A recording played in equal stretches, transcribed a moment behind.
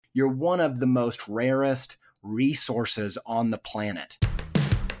You're one of the most rarest resources on the planet.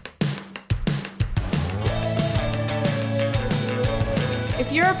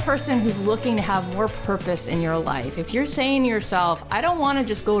 If you're a person who's looking to have more purpose in your life, if you're saying to yourself, I don't want to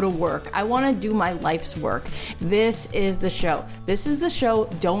just go to work, I want to do my life's work, this is the show. This is the show,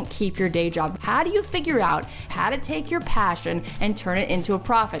 Don't Keep Your Day Job. How do you figure out how to take your passion and turn it into a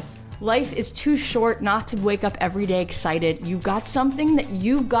profit? Life is too short not to wake up every day excited. You've got something that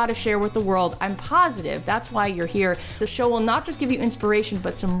you've got to share with the world. I'm positive that's why you're here. The show will not just give you inspiration,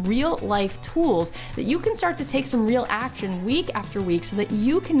 but some real life tools that you can start to take some real action week after week so that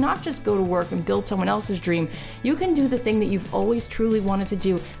you can not just go to work and build someone else's dream. You can do the thing that you've always truly wanted to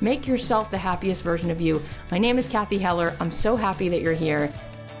do. Make yourself the happiest version of you. My name is Kathy Heller. I'm so happy that you're here.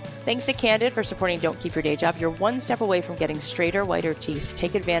 Thanks to Candid for supporting Don't Keep Your Day Job. You're one step away from getting straighter, whiter teeth.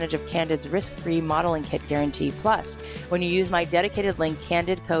 Take advantage of Candid's risk-free modeling kit guarantee. Plus, when you use my dedicated link,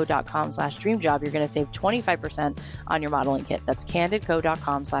 candidco.com/dreamjob, you're going to save 25% on your modeling kit. That's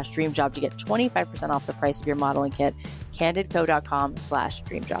candidco.com/dreamjob to get 25% off the price of your modeling kit.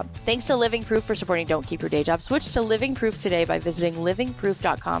 candidco.com/dreamjob. Thanks to Living Proof for supporting Don't Keep Your Day Job. Switch to Living Proof today by visiting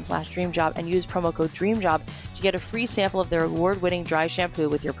livingproof.com/dreamjob and use promo code DREAMJOB to get a free sample of their award-winning dry shampoo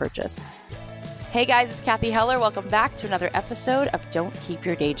with your purchase. Hey guys, it's Kathy Heller. Welcome back to another episode of Don't Keep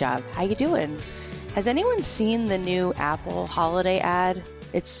Your Day Job. How you doing? Has anyone seen the new Apple holiday ad?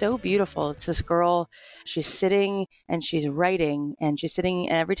 It's so beautiful. It's this girl, she's sitting and she's writing and she's sitting,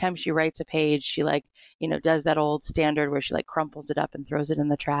 and every time she writes a page, she does that old standard where she crumples it up and throws it in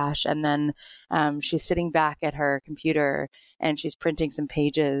the trash. And then she's sitting back at her computer and she's printing some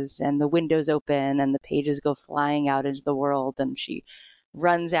pages and the window's open and the pages go flying out into the world, and she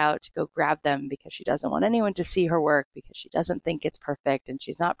runs out to go grab them because she doesn't want anyone to see her work because she doesn't think it's perfect and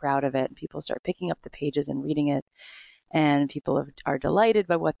she's not proud of it. And people start picking up the pages and reading it. And people are delighted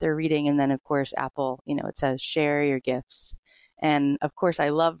by what they're reading. And then, of course, Apple, it says, share your gifts. And, of course, I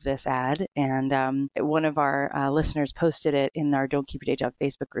love this ad. And one of our listeners posted it in our Don't Keep Your Day Job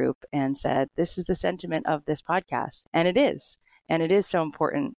Facebook group and said, this is the sentiment of this podcast. And it is. And it is so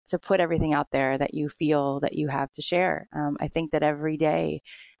important to put everything out there that you feel that you have to share. I think that every day,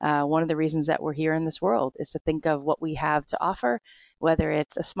 one of the reasons that we're here in this world is to think of what we have to offer, whether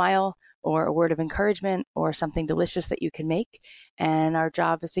it's a smile or a word of encouragement or something delicious that you can make. And our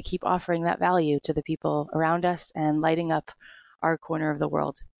job is to keep offering that value to the people around us and lighting up our corner of the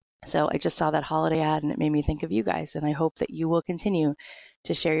world. So I just saw that holiday ad and it made me think of you guys. And I hope that you will continue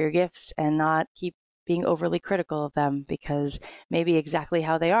to share your gifts and not keep being overly critical of them, because maybe exactly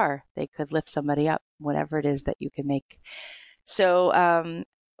how they are, they could lift somebody up, whatever it is that you can make. So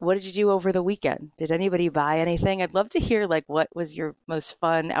what did you do over the weekend? Did anybody buy anything? I'd love to hear what was your most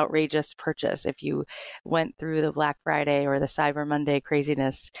fun, outrageous purchase if you went through the Black Friday or the Cyber Monday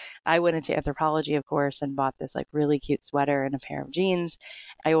craziness. I went into Anthropologie, of course, and bought this really cute sweater and a pair of jeans.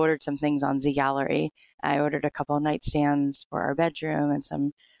 I ordered some things on Z Gallery. I ordered a couple of nightstands for our bedroom and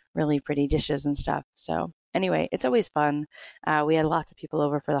some really pretty dishes and stuff. So anyway, it's always fun. We had lots of people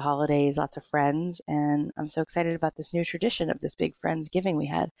over for the holidays, lots of friends, and I'm so excited about this new tradition of this big Friendsgiving we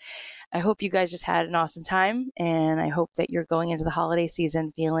had. I hope you guys just had an awesome time, and I hope that you're going into the holiday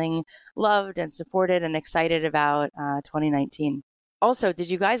season feeling loved and supported and excited about 2019. Also, did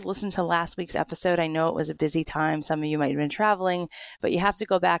you guys listen to last week's episode? I know it was a busy time. Some of you might have been traveling, but you have to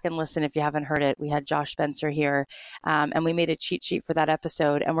go back and listen if you haven't heard it. We had Josh Spencer here, and we made a cheat sheet for that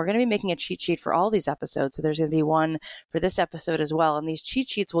episode. And we're going to be making a cheat sheet for all these episodes. So there's going to be one for this episode as well. And these cheat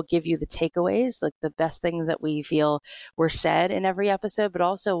sheets will give you the takeaways, the best things that we feel were said in every episode, but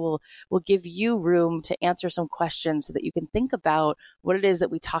also will give you room to answer some questions so that you can think about what it is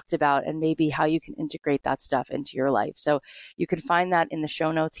that we talked about and maybe how you can integrate that stuff into your life. So you can find that in the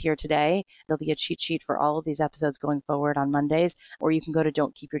show notes here today. There'll be a cheat sheet for all of these episodes going forward on Mondays, or you can go to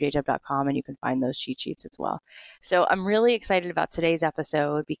don'tkeepyourdayjob.com and you can find those cheat sheets as well. So I'm really excited about today's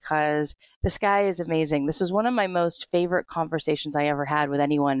episode because this guy is amazing. This was one of my most favorite conversations I ever had with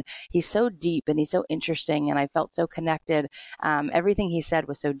anyone. He's so deep and he's so interesting, and I felt so connected. Everything he said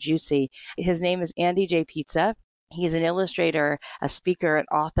was so juicy. His name is Andy J. Pizza. He's an illustrator, a speaker, an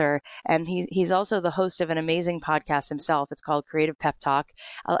author, and he's also the host of an amazing podcast himself. It's called Creative Pep Talk.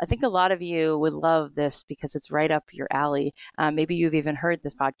 I think a lot of you would love this because it's right up your alley. Maybe you've even heard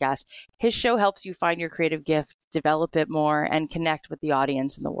this podcast. His show helps you find your creative gift, develop it more, and connect with the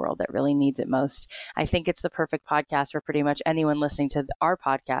audience in the world that really needs it most. I think it's the perfect podcast for pretty much anyone listening to our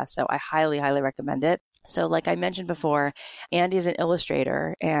podcast, so I highly, highly recommend it. So like I mentioned before, Andy's an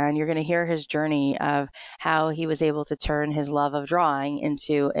illustrator, and you're going to hear his journey of how he was able to turn his love of drawing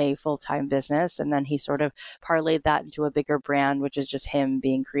into a full-time business. And then he sort of parlayed that into a bigger brand, which is just him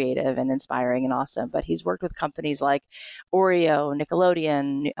being creative and inspiring and awesome. But he's worked with companies like Oreo,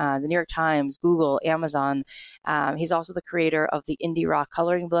 Nickelodeon, the New York Times, Google, Amazon. He's also the creator of the Indie Rock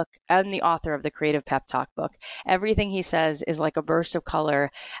coloring book and the author of the Creative Pep Talk book. Everything he says is like a burst of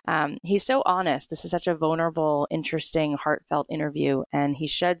color. He's so honest. This is such a vulnerable, interesting, heartfelt interview, and he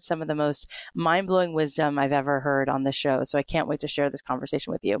shed some of the most mind-blowing wisdom I've ever heard on this show. So I can't wait to share this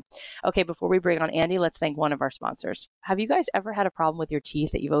conversation with you. Okay, before we bring on Andy, let's thank one of our sponsors. Have you guys ever had a problem with your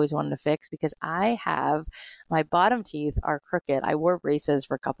teeth that you've always wanted to fix? Because I have. My bottom teeth are crooked. I wore braces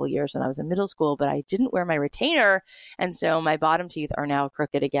for a couple of years when I was in middle school, but I didn't wear my retainer, and so my bottom teeth are now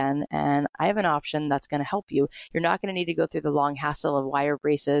crooked again, and I have an option that's going to help you. You're not going to need to go through the long hassle of wire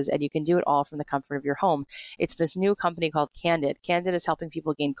braces, and you can do it all from the comfort of your home. It's this new company called Candid. Candid is helping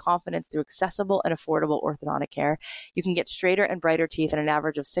people gain confidence through accessible and affordable orthodontic care. You can get straighter and brighter teeth in an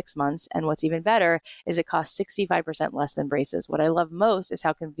average of 6 months, and what's even better is it costs 65% less than braces. What I love most is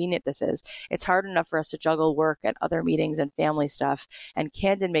how convenient this is. It's hard enough for us to juggle work and other meetings and family stuff, and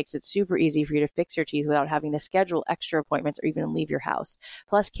Candid makes it super easy for you to fix your teeth without having to schedule extra appointments or even leave your house.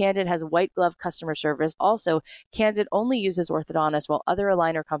 Plus, Candid has white glove customer service. Also, Candid only uses orthodontists, while other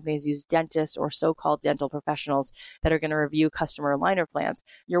aligner companies use dentists or so-called dental professionals that are going to review customer aligner plans.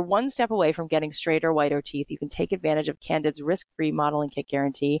 You're one step away from getting straighter, whiter teeth. You can take advantage of Candid's risk-free modeling kit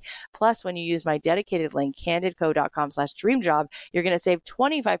guarantee. Plus, when you use my dedicated link, candidco.com/dreamjob, you're going to save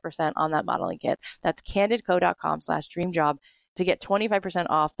 25% on that modeling kit. That's candidco.com/dreamjob to get 25%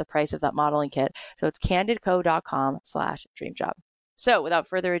 off the price of that modeling kit. So it's candidco.com/dreamjob. So without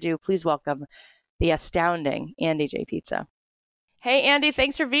further ado, please welcome the astounding Andy J. Pizza. Hey, Andy,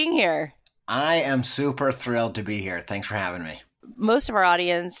 thanks for being here. I am super thrilled to be here. Thanks for having me. Most of our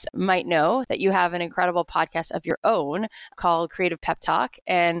audience might know that you have an incredible podcast of your own called Creative Pep Talk,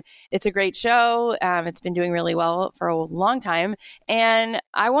 and it's a great show. It's been doing really well for a long time, and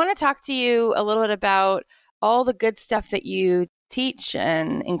I want to talk to you a little bit about all the good stuff that you teach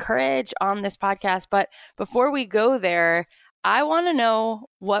and encourage on this podcast. But before we go there, I want to know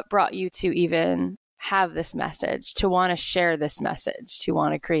what brought you to even have this message, to want to share this message, to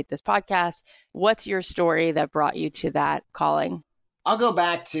want to create this podcast. What's your story that brought you to that calling? I'll go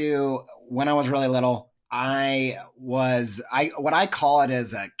back to when I was really little. What I call it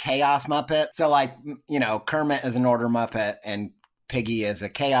is a chaos Muppet. So like, Kermit is an order Muppet and Piggy is a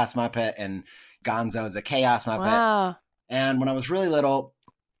chaos Muppet and Gonzo is a chaos Muppet. Wow. And when I was really little,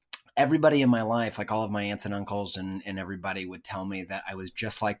 everybody in my life, like all of my aunts and uncles and everybody would tell me that I was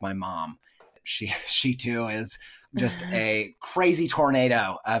just like my mom. She too is just a crazy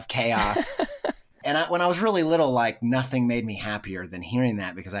tornado of chaos. And when I was really little, like nothing made me happier than hearing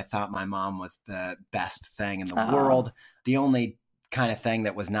that, because I thought my mom was the best thing in the world. The only kind of thing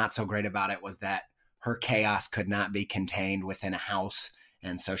that was not so great about it was that her chaos could not be contained within a house.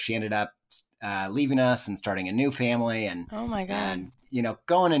 And so she ended up leaving us and starting a new family and, oh my God. And,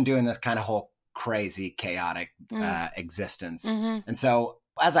 going and doing this kind of whole crazy, chaotic existence. Mm-hmm. And so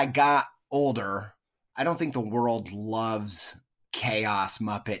as I got older, I don't think the world loves chaos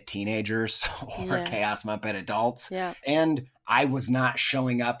Muppet teenagers or chaos Muppet adults. Yeah. And I was not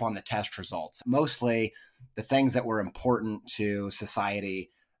showing up on the test results. Mostly the things that were important to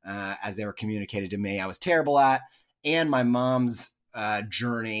society as they were communicated to me, I was terrible at. And my mom's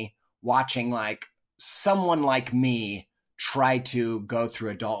journey, watching like someone like me try to go through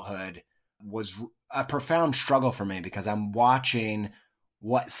adulthood, was a profound struggle for me, because I'm watching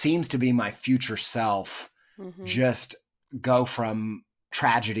what seems to be my future self just go from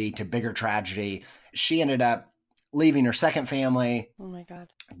tragedy to bigger tragedy. She ended up leaving her second family. Oh my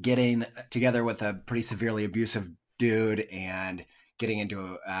God. Getting together with a pretty severely abusive dude and getting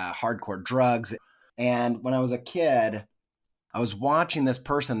into hardcore drugs. And when I was a kid, I was watching this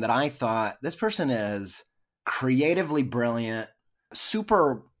person that I thought, this person is creatively brilliant,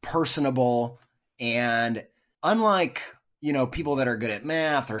 super personable, and unlike people that are good at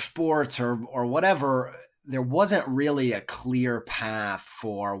math or sports or whatever, there wasn't really a clear path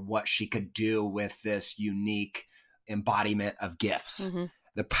for what she could do with this unique embodiment of gifts. Mm-hmm.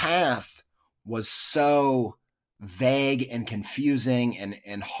 The path was so vague and confusing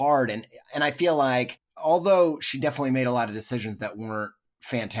and hard. And I feel like, although she definitely made a lot of decisions that weren't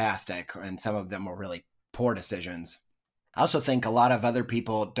fantastic, and some of them were really poor decisions, I also think a lot of other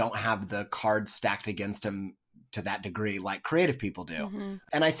people don't have the cards stacked against them to that degree like creative people do. Mm-hmm.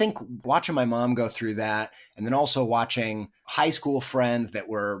 And I think watching my mom go through that, and then also watching high school friends that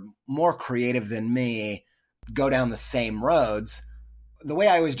were more creative than me go down the same roads, the way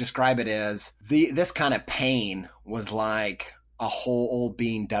I always describe it is this kind of pain was like a hole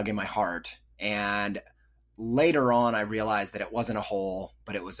being dug in my heart. And later on, I realized that it wasn't a hole,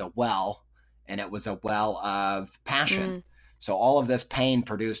 but it was a well, and it was a well of passion. So all of this pain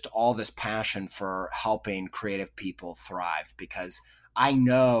produced all this passion for helping creative people thrive, because I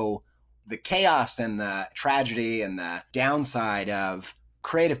know the chaos and the tragedy and the downside of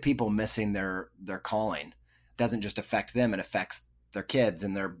creative people missing their calling doesn't just affect them, it affects their kids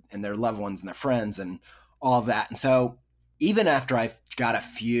and their loved ones and their friends and all of that. And so even after I got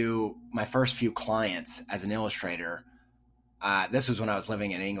my first few clients as an illustrator, this was when I was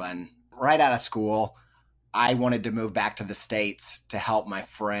living in England, right out of school, I wanted to move back to the States to help my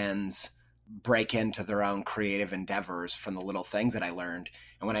friends break into their own creative endeavors from the little things that I learned.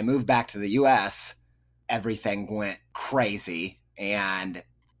 And when I moved back to the US, everything went crazy and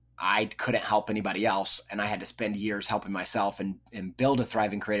I couldn't help anybody else. And I had to spend years helping myself and build a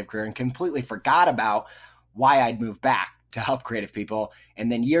thriving creative career, and completely forgot about why I'd moved back to help creative people. And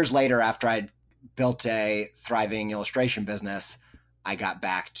then years later, after I'd built a thriving illustration business, I got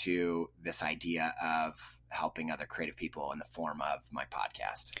back to this idea of helping other creative people in the form of my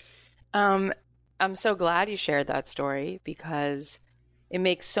podcast. I'm so glad you shared that story, because it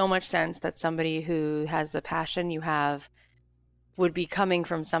makes so much sense that somebody who has the passion you have would be coming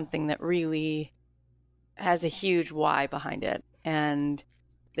from something that really has a huge why behind it. And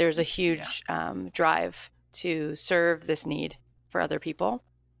there's a huge drive to serve this need for other people.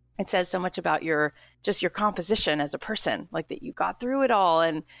 It says so much about your composition as a person, like that you got through it all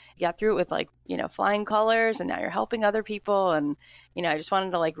and you got through it with flying colors, and now you're helping other people. And, I just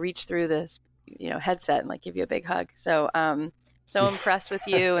wanted to reach through this, headset and give you a big hug. So, so impressed with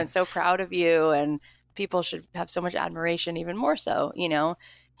you and so proud of you, and people should have so much admiration, even more so,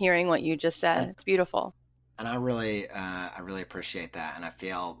 hearing what you just said. It's beautiful. And I really appreciate that. And I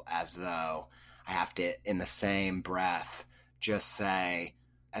feel as though I have to, in the same breath, just say,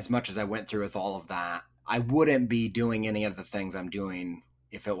 as much as I went through with all of that, I wouldn't be doing any of the things I'm doing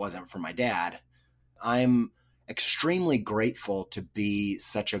if it wasn't for my dad. I'm extremely grateful to be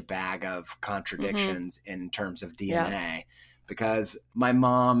such a bag of contradictions in terms of DNA, because my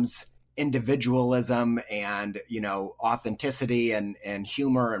mom's individualism and, authenticity and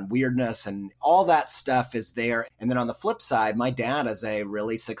humor and weirdness and all that stuff is there. And then on the flip side, my dad is a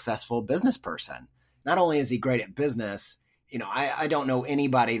really successful business person. Not only is he great at business, I don't know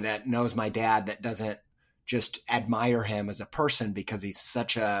anybody that knows my dad that doesn't just admire him as a person, because he's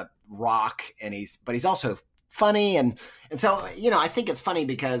such a rock, but he's also funny. And so, I think it's funny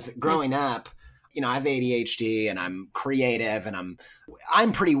because growing up, I have ADHD and I'm creative and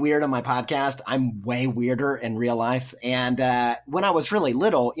I'm pretty weird on my podcast. I'm way weirder in real life. And when I was really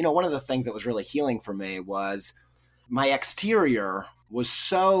little, one of the things that was really healing for me was my exterior was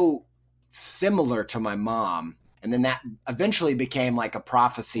so similar to my mom. And then that eventually became like a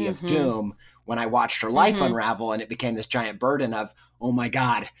prophecy of doom when I watched her life unravel, and it became this giant burden of, oh my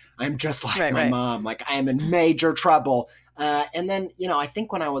God, I'm just like my mom. Like I am in major trouble. And then, I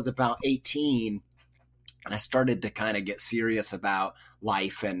think when I was about 18 and I started to kind of get serious about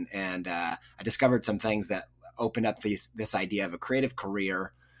life and I discovered some things that opened up this idea of a creative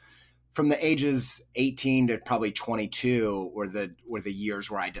career. From the ages 18 to probably 22 were the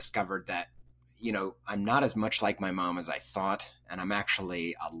years where I discovered that, I'm not as much like my mom as I thought, and I'm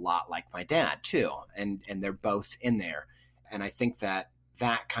actually a lot like my dad too. And they're both in there. And I think that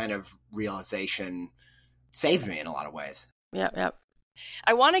kind of realization saved me in a lot of ways. Yep.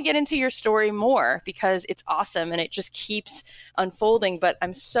 I want to get into your story more because it's awesome and it just keeps unfolding. But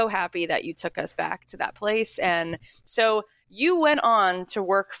I'm so happy that you took us back to that place. And so you went on to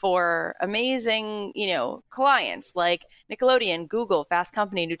work for amazing, clients like Nickelodeon, Google, Fast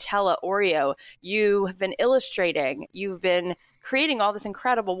Company, Nutella, Oreo. You have been illustrating. You've been creating all this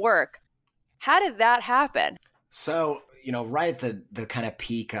incredible work. How did that happen? So, right at the kind of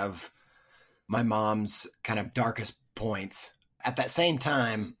peak of my mom's kind of darkest points, at that same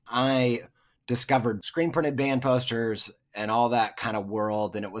time, I discovered screen printed band posters and all that kind of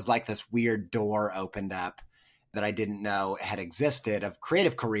world. And it was like this weird door opened up that I didn't know had existed of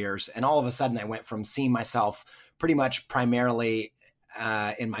creative careers. And all of a sudden I went from seeing myself pretty much primarily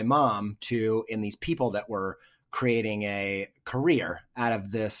in my mom to in these people that were creating a career out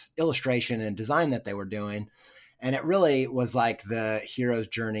of this illustration and design that they were doing. And it really was like the hero's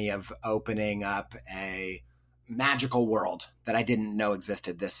journey of opening up a magical world that I didn't know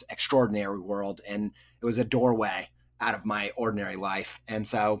existed, this extraordinary world. And it was a doorway out of my ordinary life. And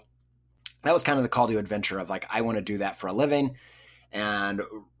so that was kind of the call to adventure of like, I want to do that for a living. And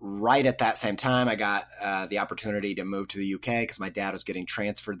right at that same time, I got the opportunity to move to the UK because my dad was getting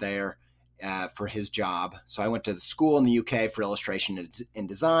transferred there for his job. So I went to the school in the UK for illustration and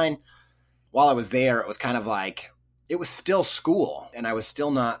design. While I was there, it was kind of like, it was still school, and I was still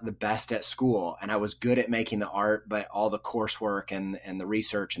not the best at school, and I was good at making the art, but all the coursework and the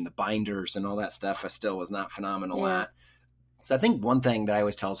research and the binders and all that stuff, I still was not phenomenal at. So I think one thing that I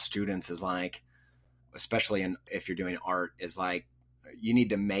always tell students is like, especially if you're doing art, is like, you need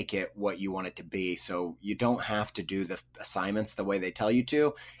to make it what you want it to be. So you don't have to do the assignments the way they tell you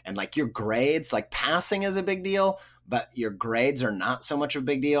to. And like your grades, like passing is a big deal, but your grades are not so much of a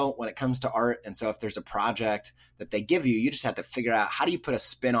big deal when it comes to art. And so if there's a project that they give you, you just have to figure out how do you put a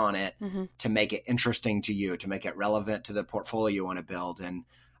spin on it to make it interesting to you, to make it relevant to the portfolio you want to build. And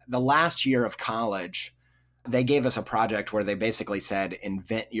the last year of college, they gave us a project where they basically said,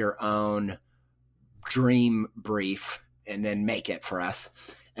 invent your own dream brief and then make it for us.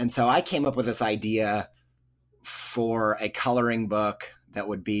 And so I came up with this idea for a coloring book that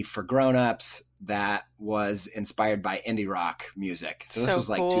would be for grownups that was inspired by indie rock music. So this was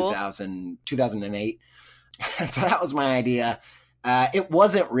like cool. 2008. And so that was my idea. It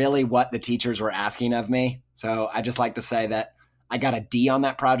wasn't really what the teachers were asking of me. So I just like to say that I got a D on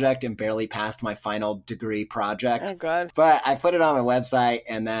that project and barely passed my final degree project. Oh, God. But I put it on my website,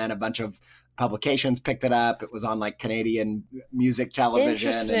 and then a bunch of publications picked it up. It was on like Canadian music television.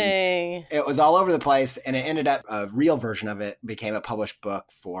 Interesting. And it was all over the place. And it ended up, a real version of it became a published book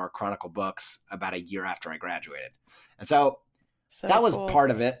for Chronicle Books about a year after I graduated. And so that was part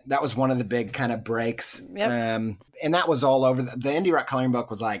of it. That was one of the big kind of breaks. Yep. And that was all over. The indie rock coloring book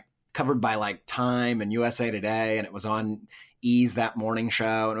was like covered by like Time and USA Today. And it was on E's That Morning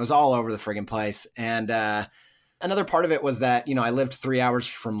Show. And it was all over the friggin' place. And, another part of it was that, you know, I lived 3 hours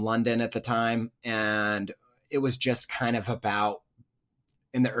from London at the time, and it was just kind of about,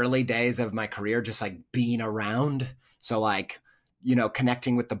 in the early days of my career, just like being around. So like, you know,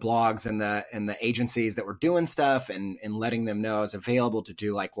 connecting with the blogs and the agencies that were doing stuff and letting them know I was available to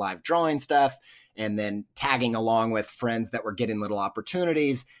do like live drawing stuff, and then tagging along with friends that were getting little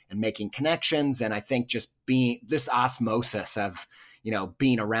opportunities and making connections. And I think just being this osmosis of, you know,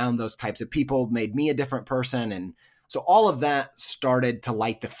 being around those types of people made me a different person. And so all of that started to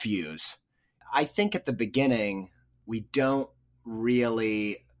light the fuse. I think at the beginning, we don't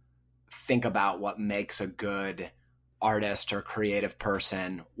really think about what makes a good artist or creative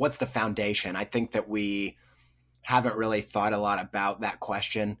person. What's the foundation? I think that we haven't really thought a lot about that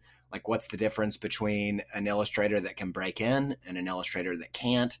question. Like, what's the difference between an illustrator that can break in and an illustrator that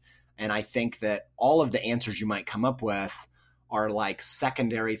can't? And I think that all of the answers you might come up with are like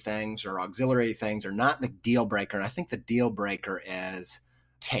secondary things or auxiliary things, or not the deal breaker. And I think the deal breaker is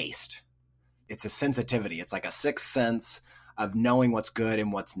taste. It's a sensitivity. It's like a sixth sense of knowing what's good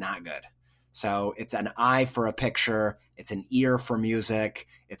and what's not good. So it's an eye for a picture. It's an ear for music.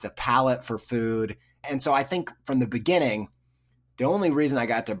 It's a palate for food. And so I think from the beginning, the only reason I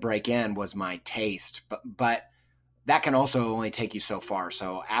got to break in was my taste, but that can also only take you so far.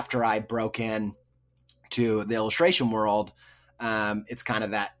 So after I broke in to the illustration world, it's kind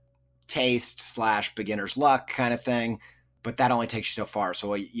of that taste / beginner's luck kind of thing, but that only takes you so far.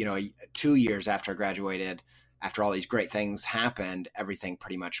 So, you know, 2 years after I graduated, after all these great things happened, everything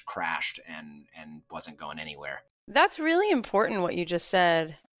pretty much crashed and wasn't going anywhere. That's really important what you just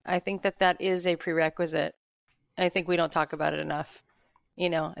said. I think that is a prerequisite. I think we don't talk about it enough. You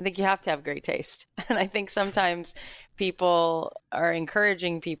know, I think you have to have great taste. And I think sometimes people are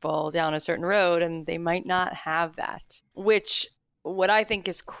encouraging people down a certain road and they might not have that, which what I think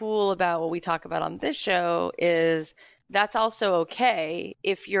is cool about what we talk about on this show is that's also okay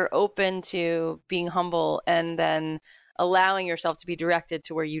if you're open to being humble and then allowing yourself to be directed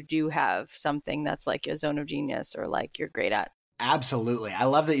to where you do have something that's like a zone of genius or like you're great at. Absolutely. I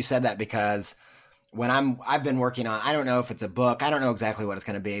love that you said that, because when I've been working on, I don't know if it's a book, I don't know exactly what it's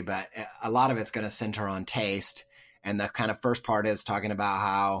going to be, but a lot of it's going to center on taste. And the kind of first part is talking about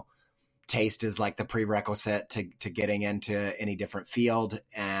how taste is like the prerequisite to getting into any different field.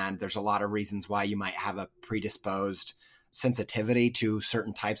 And there's a lot of reasons why you might have a predisposed sensitivity to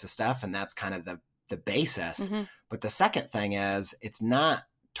certain types of stuff. And that's kind of the basis. Mm-hmm. But the second thing is it's not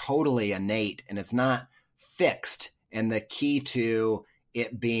totally innate and it's not fixed. And the key to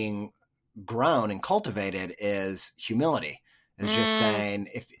it being grown and cultivated is humility. It's just saying,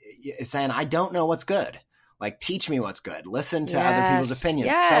 saying, I don't know what's good. Like, teach me what's good. Listen to other people's opinions.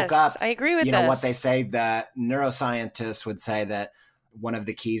 Yes, Soak up, I agree with what they say. The neuroscientists would say that one of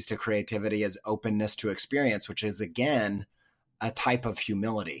the keys to creativity is openness to experience, which is, again, a type of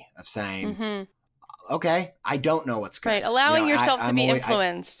humility of saying, okay, I don't know what's good. Right. Allowing yourself to be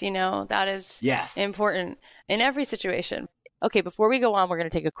influenced, that is yes. important in every situation. Okay, before we go on, we're going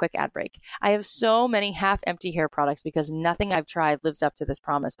to take a quick ad break. I have so many half-empty hair products because nothing I've tried lives up to this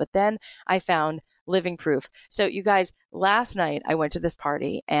promise. But then I found Living Proof. So you guys, last night I went to this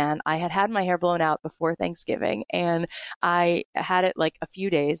party and I had my hair blown out before Thanksgiving, and I had it like a few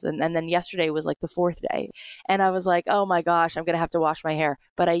days, and then yesterday was like the fourth day. And I was like, oh my gosh, I'm going to have to wash my hair.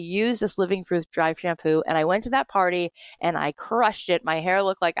 But I used this Living Proof dry shampoo and I went to that party and I crushed it. My hair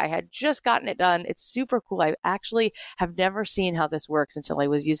looked like I had just gotten it done. It's super cool. I actually have never seen how this works until I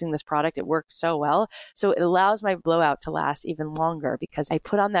was using this product. It works so well. So it allows my blowout to last even longer because I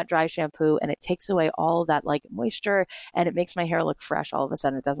put on that dry shampoo and it takes away all that like moisture and it makes my hair look fresh all of a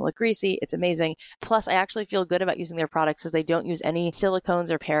sudden. It doesn't look greasy. It's amazing. Plus, I actually feel good about using their products because they don't use any silicones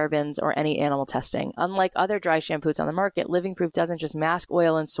or parabens or any animal testing. Unlike other dry shampoos on the market, Living Proof doesn't just mask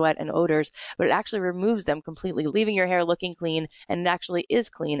oil and sweat and odors, but it actually removes them completely, leaving your hair looking clean, and it actually is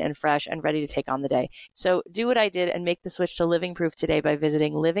clean and fresh and ready to take on the day. So do what I did and make the switch to Living Proof today by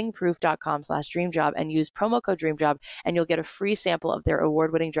visiting livingproof.com/dreamjob and use promo code DREAMJOB, and you'll get a free sample of their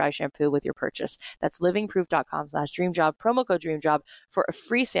award-winning dry shampoo with your purchase. That's livingproof.com/dreamjob, promo code DREAMJOB for a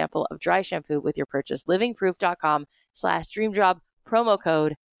free sample of dry shampoo with your purchase. livingproof.com/dreamjob, promo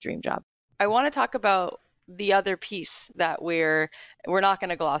code DREAMJOB. I want to talk about the other piece that we're not going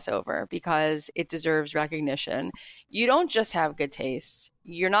to gloss over because it deserves recognition. You don't just have good taste.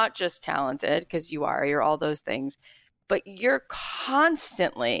 You're not just talented, because you're all those things, but you're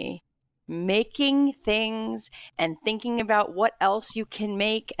constantly making things and thinking about what else you can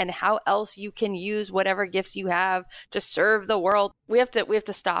make and how else you can use whatever gifts you have to serve the world. We have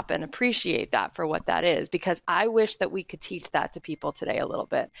to stop and appreciate that for what that is, because I wish that we could teach that to people today a little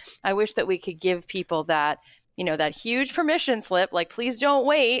bit. I wish that we could give people that, that huge permission slip, like, please don't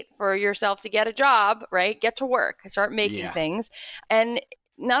wait for yourself to get a job, right? Get to work, start making things. And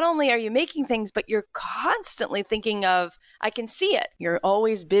not only are you making things, but you're constantly thinking of, I can see it. You're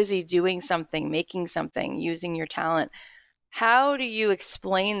always busy doing something, making something, using your talent. How do you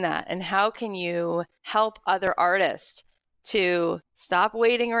explain that? And how can you help other artists to stop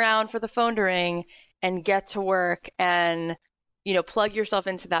waiting around for the phone to ring and get to work and, plug yourself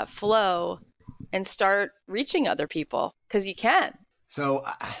into that flow and start reaching other people? Because you can. So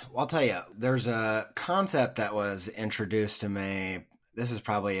I'll tell you, there's a concept that was introduced to me. This was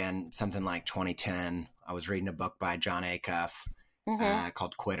probably in something like 2010. I was reading a book by Jon Acuff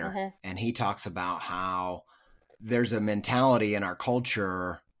called Quitter. And he talks about how there's a mentality in our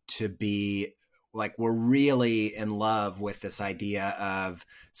culture to be like, we're really in love with this idea of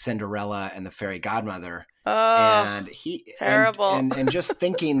Cinderella and the fairy godmother. Oh, and terrible. And just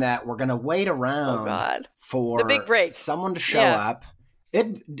thinking that we're going to wait around for the big break, someone to show up.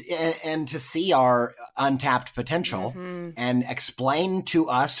 And to see our untapped potential and explain to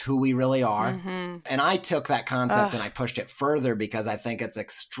us who we really are. And I took that concept and I pushed it further because I think it's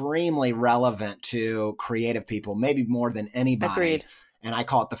extremely relevant to creative people, maybe more than anybody. Agreed. And I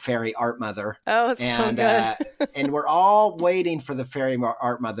call it the fairy art mother. Oh, it's so good. And we're all waiting for the fairy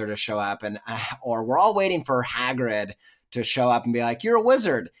art mother to show up, or we're all waiting for Hagrid to show up and be like, you're a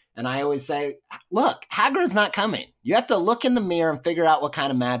wizard. And I always say, look, Hagrid's not coming. You have to look in the mirror and figure out what kind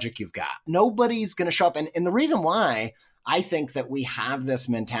of magic you've got. Nobody's going to show up. And the reason why I think that we have this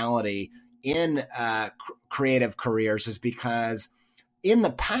mentality in creative careers is because in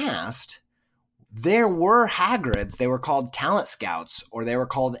the past, there were Hagrids. They were called talent scouts, or they were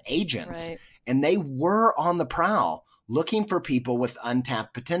called agents. Right. And they were on the prowl looking for people with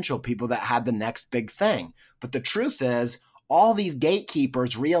untapped potential, people that had the next big thing. But the truth is, all these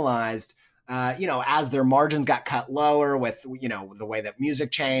gatekeepers realized, as their margins got cut lower with, the way that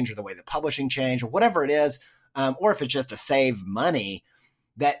music changed or the way that publishing changed or whatever it is, or if it's just to save money,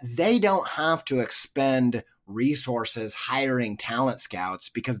 that they don't have to expend resources hiring talent scouts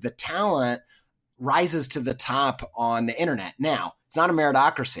because the talent rises to the top on the internet. Now, it's not a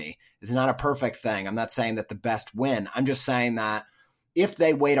meritocracy. It's not a perfect thing. I'm not saying that the best win. I'm just saying that if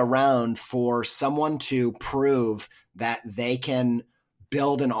they wait around for someone to prove that they can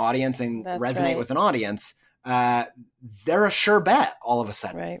build an audience and resonate with an audience, they're a sure bet all of a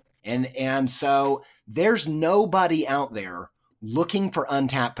sudden. Right. And so there's nobody out there looking for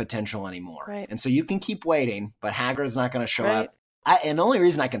untapped potential anymore. Right. And so you can keep waiting, but Hagrid's not going to show up. And the only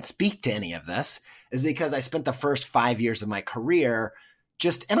reason I can speak to any of this is because I spent the first 5 years of my career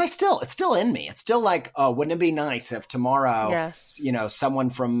it's still in me. It's still like, oh, wouldn't it be nice if tomorrow, Yes. someone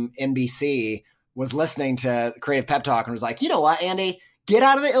from NBC was listening to Creative Pep Talk and was like, you know what, Andy, get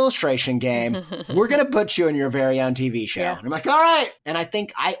out of the illustration game. We're going to put you in your very own TV show. Yeah. And I'm like, all right. And I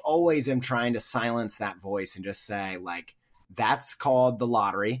think I always am trying to silence that voice and just say, like, that's called the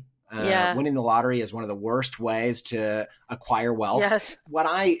lottery. Winning the lottery is one of the worst ways to acquire wealth. Yes. What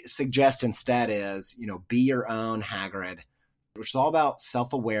I suggest instead is, be your own Hagrid, which is all about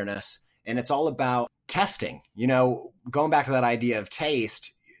self-awareness. And it's all about testing. Going back to that idea of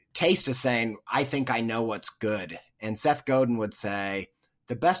taste is saying, I think I know what's good. And Seth Godin would say,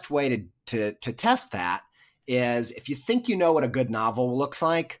 the best way to test that is if you think you know what a good novel looks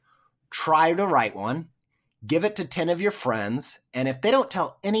like, try to write one, give it to 10 of your friends, and if they don't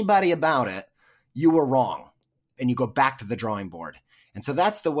tell anybody about it, you were wrong, and you go back to the drawing board. And so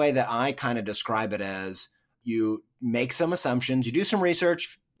that's the way that I kind of describe it as you make some assumptions, you do some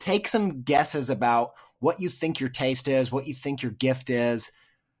research, take some guesses about what you think your taste is, what you think your gift is,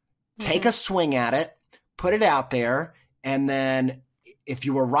 take a swing at it, put it out there, and then if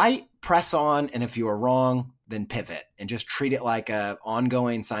you were right, press on, and if you were wrong, then pivot, and just treat it like a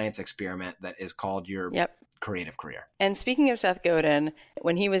ongoing science experiment that is called your creative career. And speaking of Seth Godin,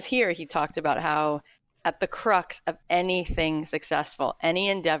 when he was here, he talked about how at the crux of anything successful, any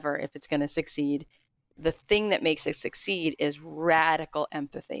endeavor, if it's going to succeed, the thing that makes it succeed is radical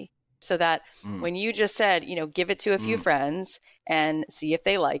empathy. So that when you just said, give it to a few friends and see if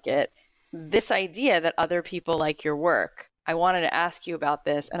they like it, this idea that other people like your work, I wanted to ask you about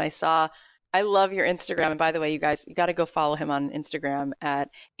this. And I love your Instagram. And by the way, you guys, you got to go follow him on Instagram at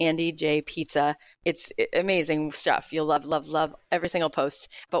Andy J Pizza. It's amazing stuff. You'll love every single post.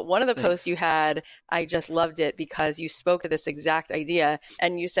 But one of the posts you had, I just loved it because you spoke to this exact idea.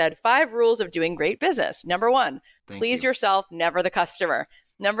 And you said 5 rules of doing great business. Number 1, please yourself, never the customer.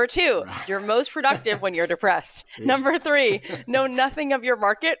 Number 2, you're most productive when you're depressed. Number 3, know nothing of your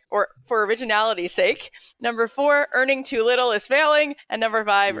market or for originality's sake. Number 4, earning too little is failing. And number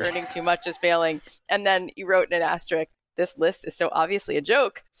 5, earning too much is failing. And then you wrote in an asterisk, this list is so obviously a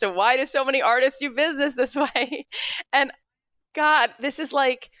joke. So why do so many artists do business this way? And God, this is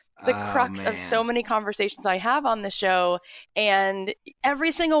like the crux of so many conversations I have on the show. And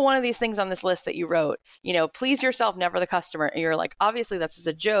every single one of these things on this list that you wrote, please yourself, never the customer. And you're like, obviously that's just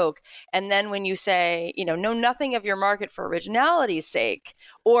a joke. And then when you say, know nothing of your market for originality's sake,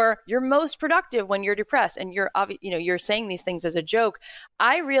 or you're most productive when you're depressed, and you're saying these things as a joke.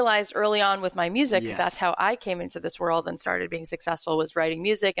 I realized early on with my music, that's how I came into this world and started being successful, was writing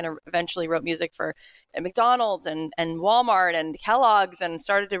music, and eventually wrote music for McDonald's and Walmart and Kellogg's, and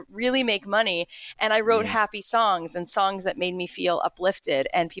started to really make money. And I wrote happy songs and songs that made me feel uplifted.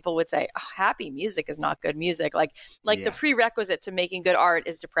 And people would say, oh, happy music is not good music. Like the prerequisite to making good art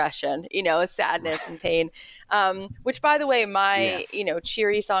is depression, sadness and pain. Which, by the way, my,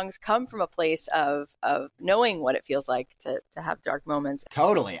 cheery songs come from a place of knowing what it feels like to have dark moments.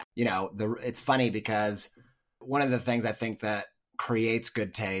 Totally. It's funny because one of the things I think that creates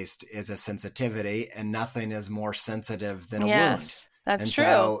good taste is a sensitivity, and nothing is more sensitive than a wound. That's true.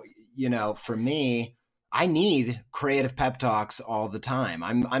 So, for me, I need creative pep talks all the time.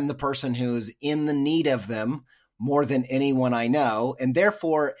 I'm the person who's in the need of them more than anyone I know. And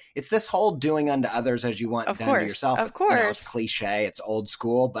therefore, it's this whole doing unto others as you want done to yourself. Of course. It's cliche, it's old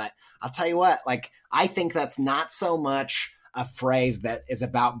school, but I'll tell you what, I think that's not so much a phrase that is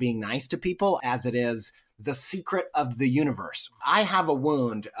about being nice to people as it is the secret of the universe. I have a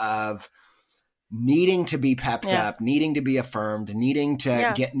wound of needing to be pepped up, needing to be affirmed, needing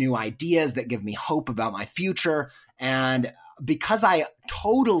to get new ideas that give me hope about my future. And because I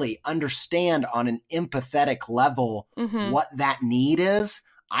totally understand on an empathetic level what that need is,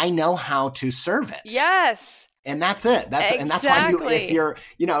 I know how to serve it. Yes. And that's it. And that's why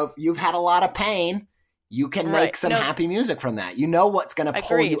if you've had a lot of pain, you can make some happy music from that. You know what's going to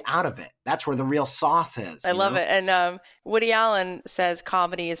pull you out of it. That's where the real sauce is. I love it. And Woody Allen says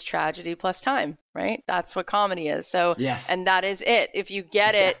comedy is tragedy plus time, right? That's what comedy is. So, and that is it. If you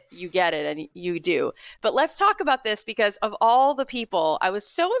get it, you get it, and you do. But let's talk about this, because of all the people, I was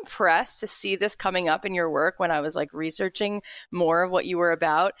so impressed to see this coming up in your work when I was researching more of what you were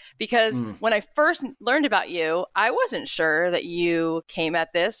about. Because when I first learned about you, I wasn't sure that you came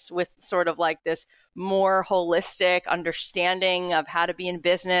at this with sort of this more holistic understanding of how to be in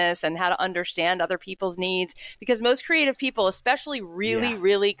business and how to understand other people's needs, because most creative people, especially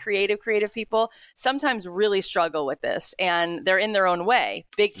really creative people, sometimes really struggle with this, and they're in their own way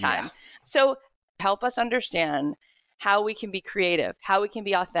big time. So help us understand how we can be creative, how we can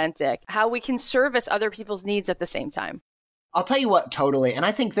be authentic, how we can service other people's needs at the same time. I'll tell you what, totally. And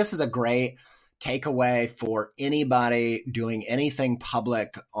I think this is a great takeaway for anybody doing anything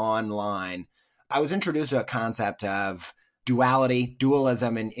public online. I was introduced to a concept of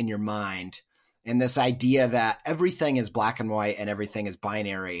dualism in your mind. And this idea that everything is black and white and everything is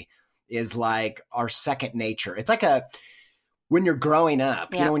binary is like our second nature. It's like when you're growing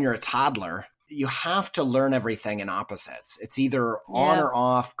up, when you're a toddler, you have to learn everything in opposites. It's either on or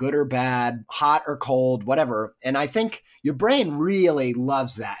off, good or bad, hot or cold, whatever. And I think your brain really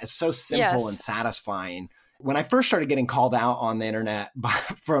loves that. It's so simple and satisfying. When I first started getting called out on the internet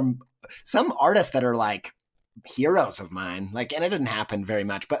from some artists that are like heroes of mine, and it didn't happen very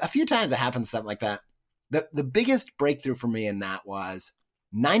much, but a few times it happened, something like that. The biggest breakthrough for me in that was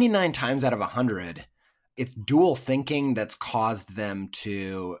 99 times out of 100, it's dual thinking that's caused them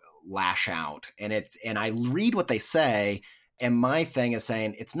to lash out. And I read what they say, and my thing is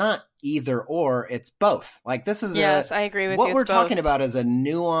saying it's not either or, it's both. Like this is I agree with you. What we're talking about is a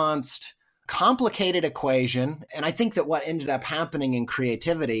nuanced, complicated equation. And I think that what ended up happening in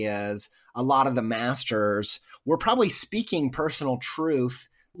creativity is a lot of the masters were probably speaking personal truth.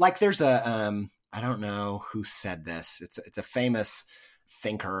 Like there's I don't know who said this. It's a famous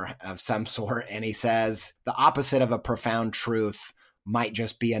thinker of some sort. And he says the opposite of a profound truth might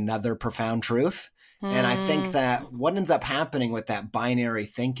just be another profound truth. And I think that what ends up happening with that binary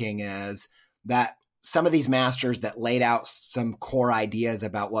thinking is that some of these masters that laid out some core ideas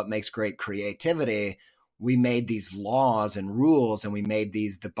about what makes great creativity, we made these laws and rules, and we made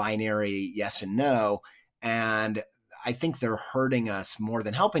the binary yes and no. And I think they're hurting us more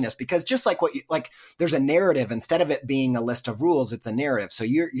than helping us, because just like there's a narrative, instead of it being a list of rules, it's a narrative. So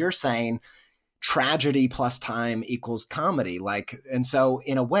you're saying tragedy plus time equals comedy. And so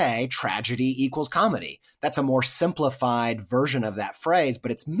in a way, tragedy equals comedy. That's a more simplified version of that phrase, but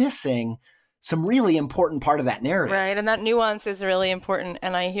it's missing some really important part of that narrative. Right. And that nuance is really important.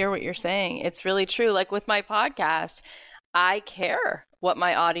 And I hear what you're saying. It's really true. Like with my podcast, I care what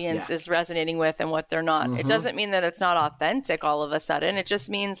my audience is resonating with and what they're not. It doesn't mean that it's not authentic all of a sudden. It just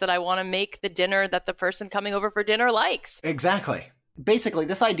means that I want to make the dinner that the person coming over for dinner likes. Exactly. Basically,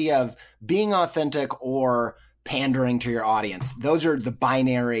 this idea of being authentic or pandering to your audience, those are the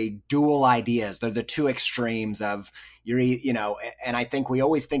binary dual ideas. They're the two extremes of and I think we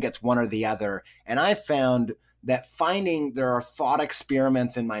always think it's one or the other. And I've found that there are thought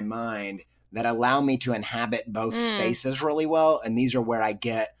experiments in my mind that allow me to inhabit both spaces really well. And these are where I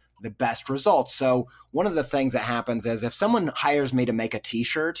get the best results. So one of the things that happens is if someone hires me to make a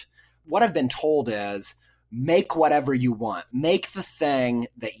t-shirt, what I've been told is make whatever you want. Make the thing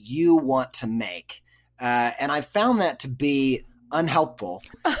that you want to make. And I found that to be unhelpful.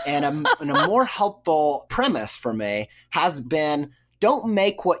 And a more helpful premise for me has been, don't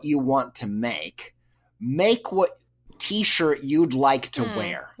make what you want to make. Make what t-shirt you'd like to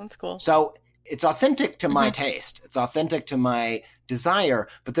wear. That's cool. So it's authentic to my taste. It's authentic to my desire.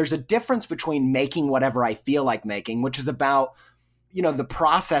 But there's a difference between making whatever I feel like making, which is about the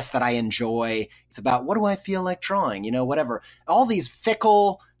process that I enjoy. It's about, what do I feel like drawing? Whatever. All these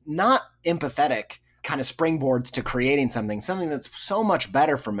fickle, not empathetic kind of springboards to creating something that's so much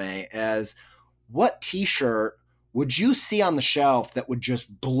better for me is, what t-shirt would you see on the shelf that would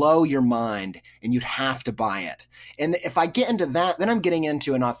just blow your mind and you'd have to buy it? And if I get into that, then I'm getting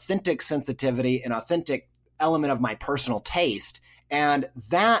into an authentic sensitivity, an authentic element of my personal taste. And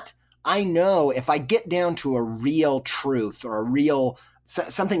that, I know if I get down to a real truth or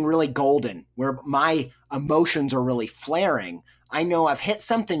something really golden where my emotions are really flaring, I know I've hit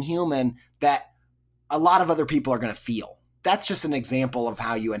something human that a lot of other people are going to feel. That's just an example of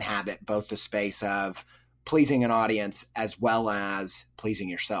how you inhabit both the space of pleasing an audience as well as pleasing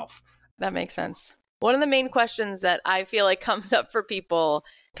yourself. That makes sense. One of the main questions that I feel like comes up for people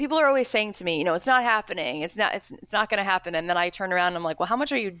are always saying to me, it's not happening. It's not going to happen. And then I turn around and I'm like, well, how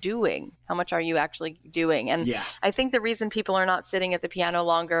much are you doing? How much are you actually doing? And I think the reason people are not sitting at the piano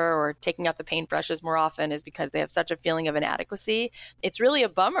longer or taking out the paintbrushes more often is because they have such a feeling of inadequacy. It's really a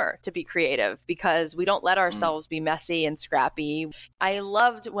bummer to be creative because we don't let ourselves be messy and scrappy. I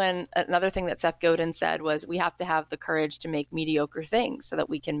loved when another thing that Seth Godin said was, we have to have the courage to make mediocre things so that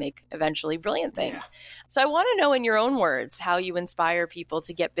we can make eventually brilliant things. Yeah. So I want to know in your own words how you inspire people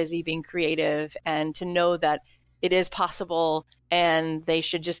to get busy being creative and to know that it is possible and they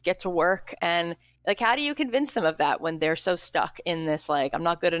should just get to work. And how do you convince them of that when they're so stuck in this, I'm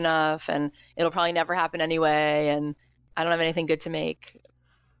not good enough and it'll probably never happen anyway and I don't have anything good to make,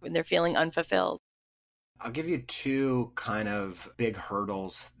 when they're feeling unfulfilled? I'll give you two kind of big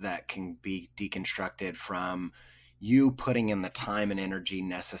hurdles that can be deconstructed from you putting in the time and energy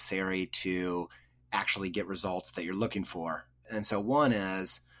necessary to actually get results that you're looking for. And so one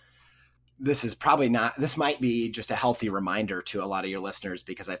is, this might be just a healthy reminder to a lot of your listeners,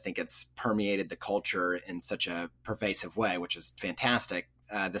 because I think it's permeated the culture in such a pervasive way, which is fantastic.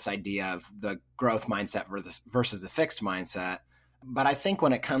 This idea of the growth mindset versus the fixed mindset. But I think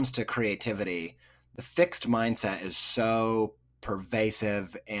when it comes to creativity, the fixed mindset is so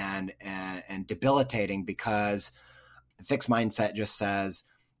pervasive and debilitating, because the fixed mindset just says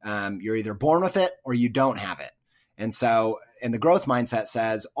you're either born with it or you don't have it. And the growth mindset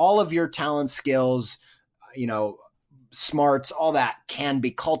says all of your talents, skills, smarts, all that can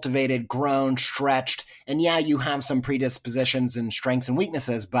be cultivated, grown, stretched. And yeah, you have some predispositions and strengths and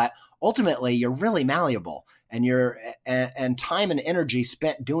weaknesses, but ultimately you're really malleable, and time and energy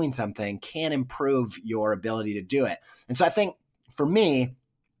spent doing something can improve your ability to do it. And so I think for me,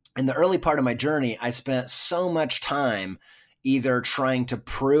 in the early part of my journey, I spent so much time either trying to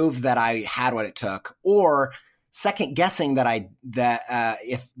prove that I had what it took, or second guessing that I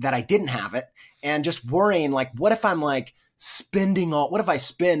didn't have it, and just worrying, like, what if I'm like what if I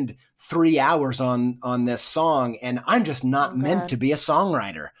spend 3 hours on this song and I'm just not meant to be a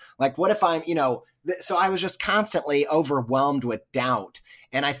songwriter? Like, what if I'm, so I was just constantly overwhelmed with doubt.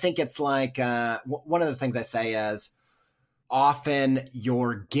 And I think it's like, one of the things I say is, often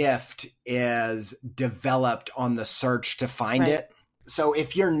your gift is developed on the search to find it. So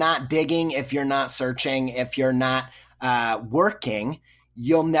if you're not digging, if you're not searching, if you're not working,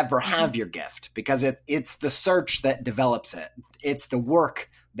 you'll never have your gift, because it's the search that develops it. It's the work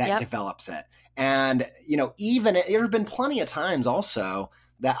that develops it. And, even there have been plenty of times also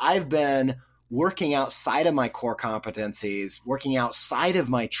that I've been working outside of my core competencies, working outside of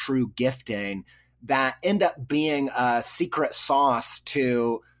my true gifting, that end up being a secret sauce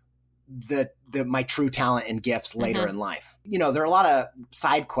to my true talent and gifts later in life. There are a lot of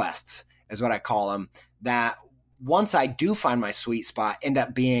side quests, is what I call them, that once I do find my sweet spot, end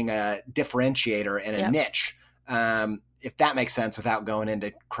up being a differentiator and a niche. If that makes sense without going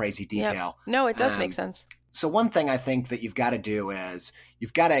into crazy detail. Yep. No, it does make sense. So one thing I think that you've got to do is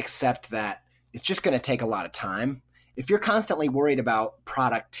you've got to accept that it's just going to take a lot of time. If you're constantly worried about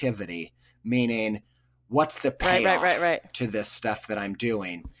productivity, meaning what's the payoff to this stuff that I'm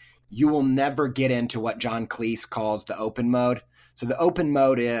doing, you will never get into what John Cleese calls the open mode. So the open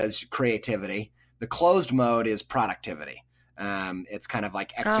mode is creativity. The closed mode is productivity. It's kind of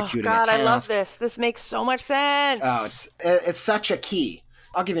like executing a task. I love this. This makes so much sense. Oh, it's such a key.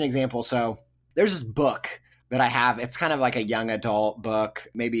 I'll give you an example. So there's this book that I have. It's kind of like a young adult book,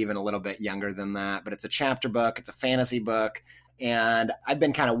 maybe even a little bit younger than that, but it's a chapter book. It's a fantasy book. And I've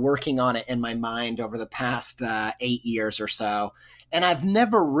been kind of working on it in my mind over the past 8 years or so. And I've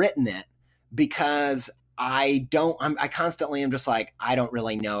never written it because I constantly am just like, I don't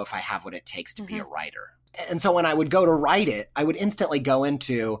really know if I have what it takes to be a writer. And so when I would go to write it, I would instantly go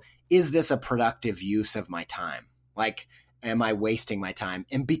into, is this a productive use of my time? Like, am I wasting my time?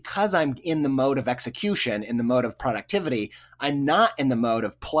 And because I'm in the mode of execution, in the mode of productivity, I'm not in the mode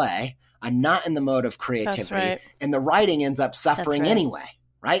of play. I'm not in the mode of creativity. That's right. And the writing ends up suffering anyway,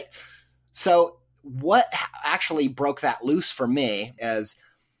 right? So what actually broke that loose for me is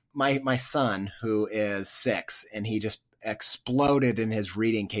my son, who is 6, and he just exploded in his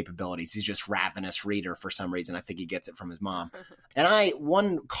reading capabilities. He's just ravenous reader for some reason. I think he gets it from his mom. And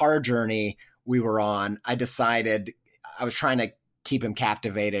one car journey we were on, I decided I was trying to keep him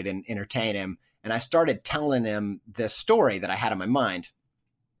captivated and entertain him. And I started telling him this story that I had in my mind.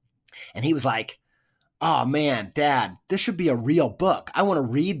 And he was like, oh man, Dad, this should be a real book. I want to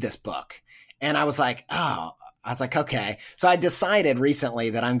read this book. And I was like, okay. So I decided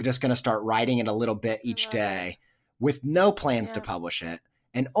recently that I'm just going to start writing it a little bit each day with no plans to publish it,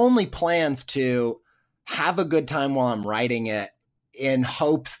 and only plans to have a good time while I'm writing it, in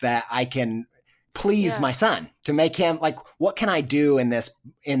hopes that I can please my son, to make him like, what can I do in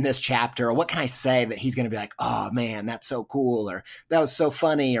this chapter? Or what can I say that he's going to be like, oh man, that's so cool. Or that was so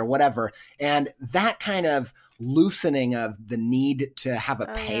funny, or whatever. And that kind of loosening of the need to have a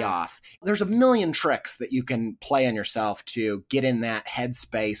payoff. There's a million tricks that you can play on yourself to get in that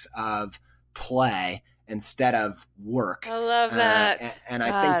headspace of play instead of work. I love that. And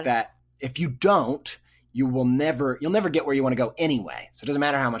I think that if you don't, you'll never get where you want to go anyway. So it doesn't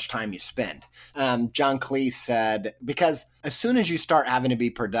matter how much time you spend. John Cleese said, because as soon as you start having to be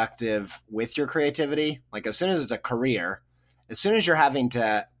productive with your creativity, like as soon as it's a career, as soon as you're having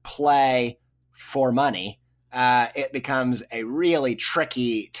to play for money, it becomes a really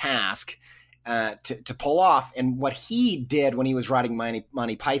tricky task. to pull off. And what he did when he was writing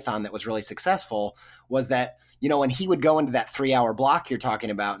Monty Python that was really successful was that, when he would go into that 3-hour block you're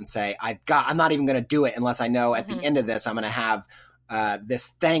talking about and say, I'm not even going to do it unless I know at the end of this, I'm going to have this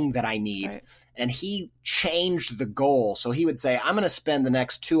thing that I need. Right. And he changed the goal. So he would say, I'm going to spend the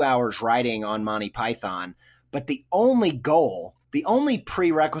next 2 hours writing on Monty Python, but the only goal, the only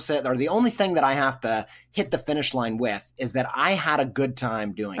prerequisite, or the only thing that I have to hit the finish line with is that I had a good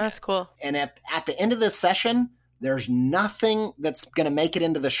time doing it. That's cool. And at the end of this session, there's nothing that's going to make it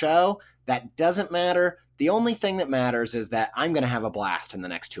into the show. That doesn't matter. The only thing that matters is that I'm going to have a blast in the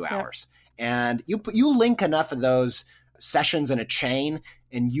next 2 hours. And you link enough of those sessions in a chain,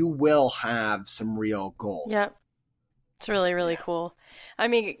 and you will have some real gold. Yep. It's really, really cool. I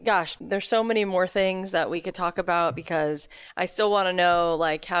mean, gosh, there's so many more things that we could talk about, because I still want to know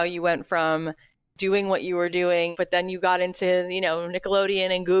like how you went from doing what you were doing, but then you got into,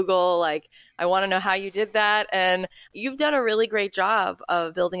 Nickelodeon and Google. Like, I want to know how you did that. And you've done a really great job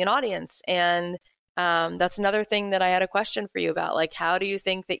of building an audience. And that's another thing that I had a question for you about. Like, how do you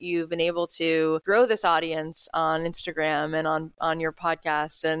think that you've been able to grow this audience on Instagram and on your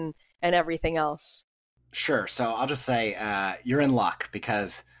podcast and everything else? Sure. So I'll just say you're in luck,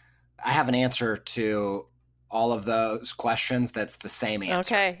 because I have an answer to all of those questions that's the same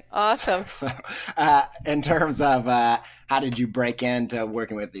answer. Okay, awesome. So, in terms of how did you break into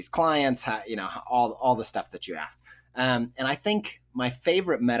working with these clients, all the stuff that you asked. And I think my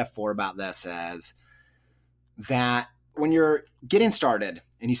favorite metaphor about this is that when you're getting started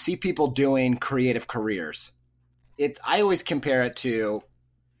and you see people doing creative careers, I always compare it to,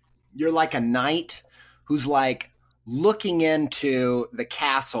 you're like a knight who's like looking into the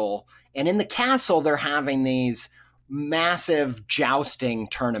castle, and in the castle they're having these massive jousting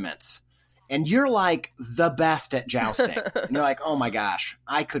tournaments, and you're like the best at jousting. And you're like, oh my gosh,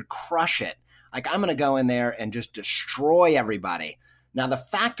 I could crush it. Like, I'm going to go in there and just destroy everybody. Now, the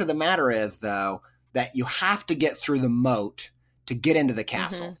fact of the matter is, though, that you have to get through the moat to get into the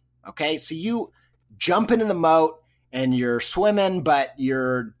castle. Mm-hmm. Okay, so you jump into the moat and you're swimming, but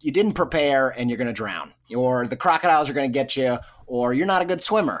you didn't prepare and you're going to drown, or the crocodiles are going to get you, or you're not a good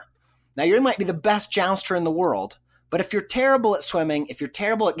swimmer. Now, you might be the best jouster in the world, but if you're terrible at swimming, if you're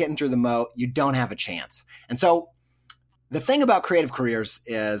terrible at getting through the moat, you don't have a chance. And so the thing about creative careers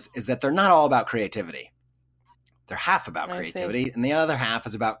is that they're not all about creativity. They're half about creativity, and the other half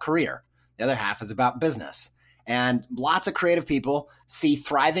is about career. The other half is about business. And lots of creative people see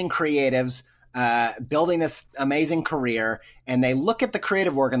thriving creatives building this amazing career, and they look at the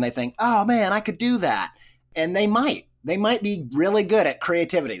creative work and they think, oh man, I could do that. And they might be really good at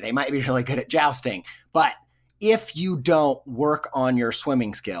creativity. They might be really good at jousting. But if you don't work on your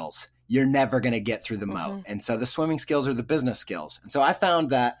swimming skills, you're never going to get through the moat. Mm-hmm. And so the swimming skills are the business skills. And so I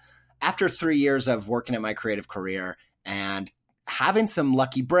found that after 3 years of working at my creative career and having some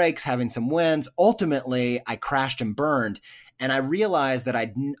lucky breaks, having some wins, ultimately I crashed and burned. And I realized that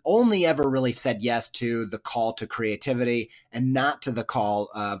I'd only ever really said yes to the call to creativity and not to the call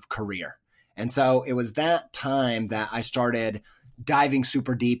of career. And so it was that time that I started diving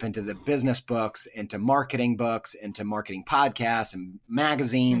super deep into the business books, into marketing podcasts and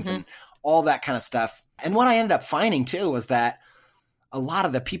magazines, mm-hmm. and all that kind of stuff. And what I ended up finding too was that a lot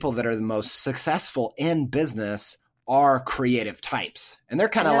of the people that are the most successful in business are creative types. And they're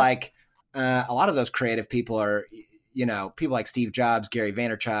kind of like, a lot of those creative people are, people like Steve Jobs, Gary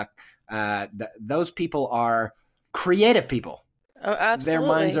Vaynerchuk. Those people are creative people. Oh, absolutely.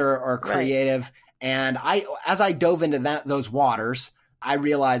 Their minds are creative. Right. And as I dove into those waters, I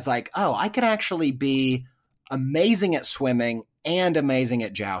realized like, oh, I could actually be amazing at swimming and amazing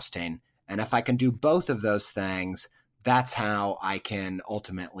at jousting. And if I can do both of those things, that's how I can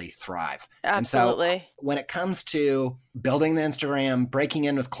ultimately thrive. Absolutely. And so when it comes to building the Instagram, breaking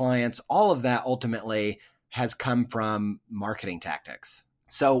in with clients, all of that ultimately has come from marketing tactics.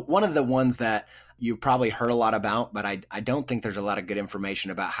 So one of the ones that you've probably heard a lot about, but I don't think there's a lot of good information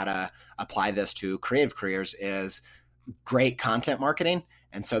about how to apply this to creative careers, is great content marketing.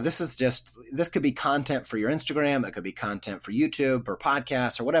 And so this could be content for your Instagram. It could be content for YouTube or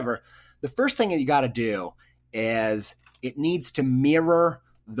podcasts or whatever. The first thing that you got to do is it needs to mirror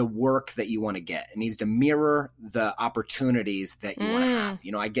the work that you want to get. It needs to mirror the opportunities that you want to have.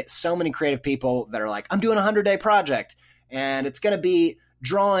 I get so many creative people that are like, I'm doing a 100-day project and it's going to be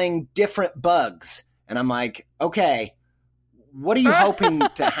drawing different bugs. And I'm like, okay, what are you hoping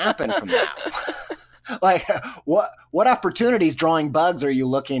to happen from that? Like, what opportunities drawing bugs are you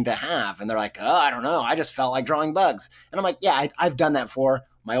looking to have? And they're like, oh, I don't know. I just felt like drawing bugs. And I'm like, yeah, I've done that before.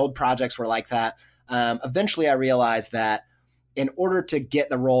 My old projects were like that. Eventually I realized that in order to get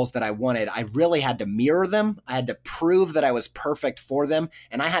the roles that I wanted, I really had to mirror them. I had to prove that I was perfect for them.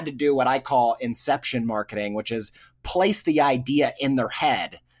 And I had to do what I call inception marketing, which is place the idea in their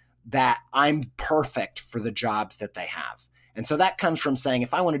head that I'm perfect for the jobs that they have. And so that comes from saying,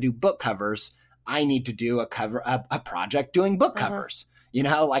 if I want to do book covers, I need to do a project doing book covers. You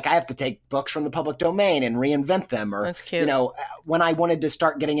know, like I have to take books from the public domain and reinvent them. Or, That's cute. You know, when I wanted to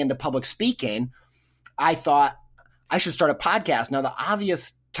start getting into public speaking, I thought I should start a podcast. Now, the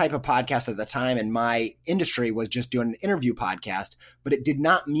obvious type of podcast at the time in my industry was just doing an interview podcast, but it did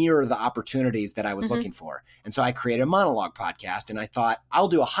not mirror the opportunities that I was looking for. And so I created a monologue podcast, and I thought I'll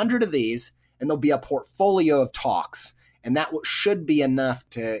do 100 of these and there'll be a portfolio of talks. And that should be enough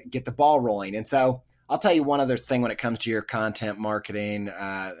to get the ball rolling. And so I'll tell you one other thing when it comes to your content marketing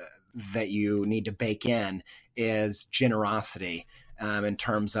that you need to bake in is generosity in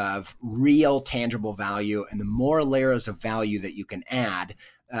terms of real tangible value. And the more layers of value that you can add,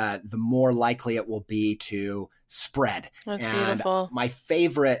 the more likely it will be to spread. That's and beautiful. My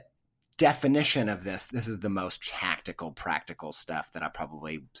favorite definition of this is the most tactical, practical stuff that I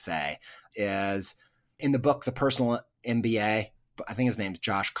probably say, is in the book, The Personal MBA. I think his name's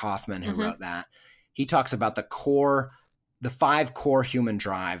Josh Kaufman who wrote that. He talks about the 5 core human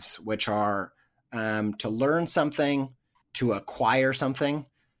drives, which are to learn something, to acquire something,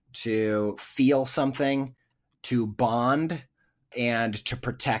 to feel something, to bond, and to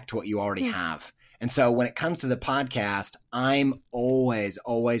protect what you already have. And so when it comes to the podcast, I'm always,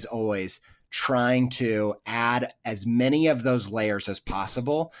 always, always trying to add as many of those layers as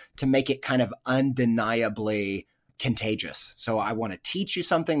possible to make it kind of undeniably contagious. So I want to teach you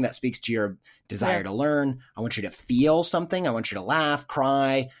something that speaks to your desire to learn. I want you to feel something. I want you to laugh,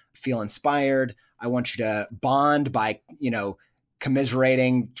 cry, feel inspired. I want you to bond by,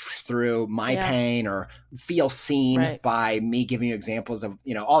 commiserating through my pain, or feel seen by me giving you examples of,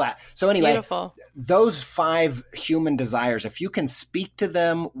 all that. So anyway, Beautiful. Those 5 human desires, if you can speak to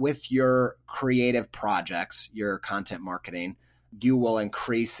them with your creative projects, your content marketing, you will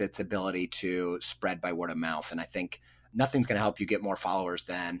increase its ability to spread by word of mouth. And I think nothing's going to help you get more followers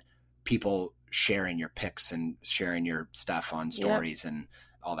than people sharing your pics and sharing your stuff on stories and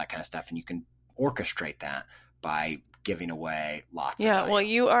all that kind of stuff. And you can orchestrate that by giving away lots of value. Well,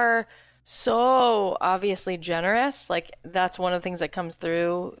 you are so obviously generous. Like, that's one of the things that comes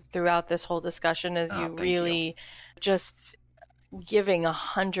throughout this whole discussion is you really just giving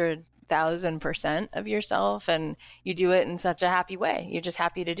 100,000% of yourself, and you do it in such a happy way. You're just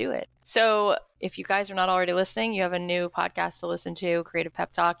happy to do it. So if you guys are not already listening, you have a new podcast to listen to, Creative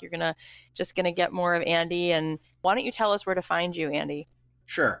Pep Talk. You're gonna get more of Andy. And why don't you tell us where to find you, Andy?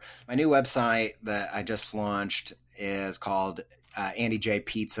 Sure. My new website that I just launched is called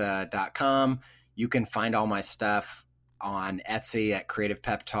andyjpizza.com. You can find all my stuff on Etsy at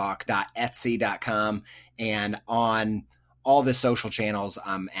creativepeptalk.etsy.com, and on all the social channels,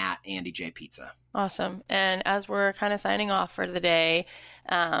 I'm at Andy J Pizza. Awesome. And as we're kind of signing off for the day,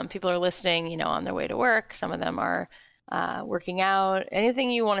 people are listening, on their way to work. Some of them are working out.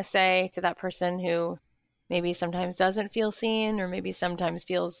 Anything you want to say to that person who maybe sometimes doesn't feel seen, or maybe sometimes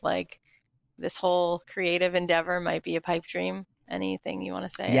feels like this whole creative endeavor might be a pipe dream? Anything you want to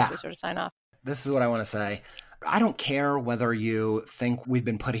say as we sort of sign off? This is what I want to say. I don't care whether you think we've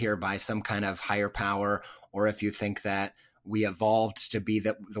been put here by some kind of higher power, or if you think that we evolved to be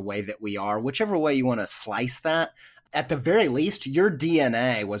the way that we are, whichever way you want to slice that. At the very least, your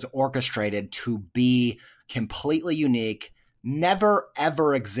DNA was orchestrated to be completely unique, never,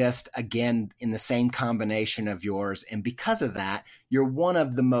 ever exist again in the same combination of yours. And because of that, you're one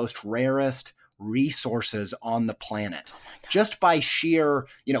of the most rarest resources on the planet. Just by sheer,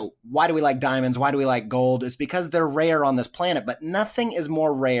 why do we like diamonds? Why do we like gold? It's because they're rare on this planet, but nothing is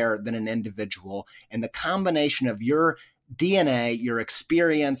more rare than an individual. And the combination of your DNA, your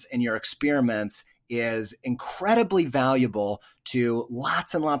experience, and your experiments is incredibly valuable to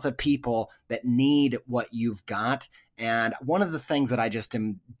lots and lots of people that need what you've got. And one of the things that I just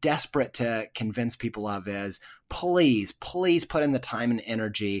am desperate to convince people of is please, please put in the time and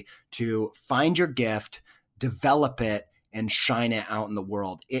energy to find your gift, develop it, and shine it out in the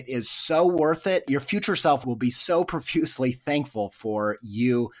world. It is so worth it. Your future self will be so profusely thankful for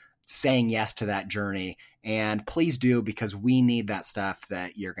you saying yes to that journey. And please do, because we need that stuff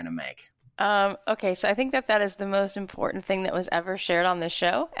that you're going to make. Okay, so I think that is the most important thing that was ever shared on this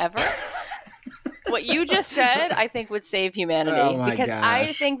show, ever. What you just said, I think, would save humanity. Oh because gosh. I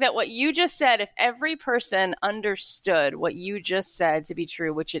think that what you just said, if every person understood what you just said to be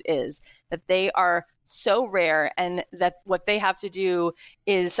true, which it is, that they are so rare, and that what they have to do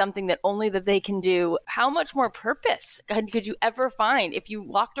is something that only that they can do, how much more purpose could you ever find if you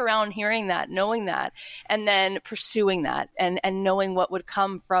walked around hearing that, knowing that, and then pursuing that and knowing what would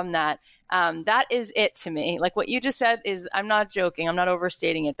come from that? That is it to me. Like what you just said is, I'm not joking. I'm not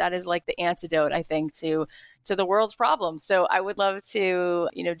overstating it. That is like the antidote, I think, to the world's problems. So I would love to,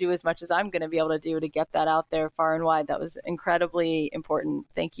 do as much as I'm going to be able to do to get that out there far and wide. That was incredibly important.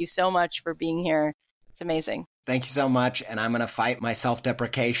 Thank you so much for being here. It's amazing. Thank you so much. And I'm going to fight my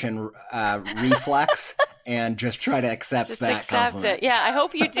self-deprecation reflex and just try to accept that compliment. It. Yeah, I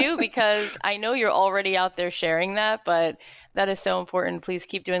hope you do, because I know you're already out there sharing that, but that is so important. Please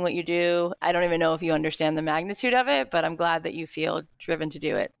keep doing what you do. I don't even know if you understand the magnitude of it, but I'm glad that you feel driven to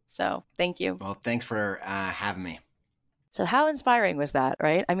do it. So thank you. Well, thanks for having me. So how inspiring was that,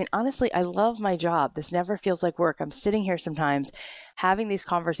 right? I mean, honestly, I love my job. This never feels like work. I'm sitting here sometimes having these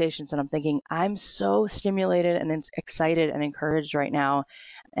conversations and I'm thinking, I'm so stimulated and excited and encouraged right now.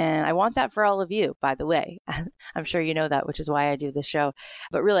 And I want that for all of you, by the way. I'm sure you know that, which is why I do this show.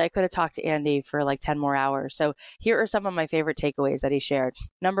 But really, I could have talked to Andy for like 10 more hours. So here are some of my favorite takeaways that he shared.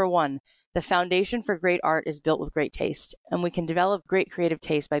 Number one, the foundation for great art is built with great taste, and we can develop great creative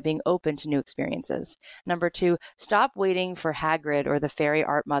taste by being open to new experiences. Number two, stop waiting for Hagrid or the fairy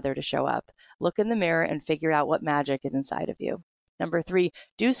art mother to show up. Look in the mirror and figure out what magic is inside of you. Number three,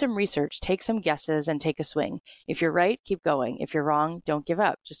 do some research, take some guesses, and take a swing. If you're right, keep going. If you're wrong, don't give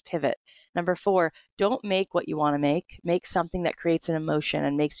up, just pivot. Number four, don't make what you want to make. Make something that creates an emotion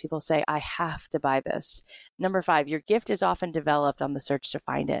and makes people say, I have to buy this. Number five, your gift is often developed on the search to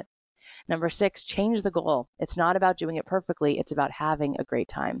find it. Number six, change the goal. It's not about doing it perfectly. It's about having a great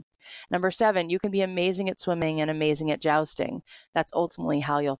time. Number seven, you can be amazing at swimming and amazing at jousting. That's ultimately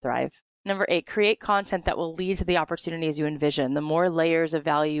how you'll thrive. Number eight, create content that will lead to the opportunities you envision. The more layers of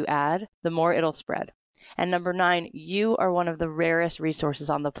value you add, the more it'll spread. And number nine, you are one of the rarest resources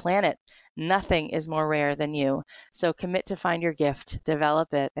on the planet. Nothing is more rare than you. So commit to find your gift,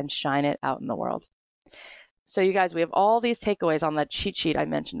 develop it, and shine it out in the world. So you guys, we have all these takeaways on that cheat sheet I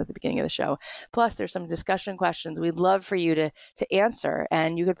mentioned at the beginning of the show. Plus, there's some discussion questions we'd love for you to answer.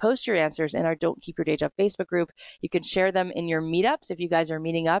 And you could post your answers in our Don't Keep Your Day Job Facebook group. You can share them in your meetups if you guys are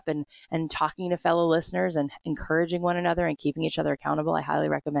meeting up and talking to fellow listeners and encouraging one another and keeping each other accountable. I highly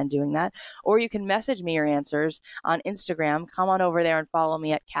recommend doing that. Or you can message me your answers on Instagram. Come on over there and follow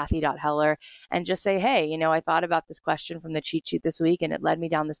me at Kathy.Heller and just say, hey, I thought about this question from the cheat sheet this week and it led me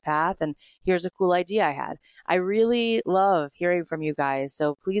down this path. And here's a cool idea I had. I really love hearing from you guys.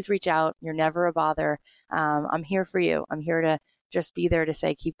 So please reach out. You're never a bother. I'm here for you. I'm here to just be there to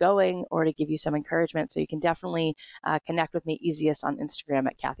say, keep going, or to give you some encouragement. So you can definitely connect with me easiest on Instagram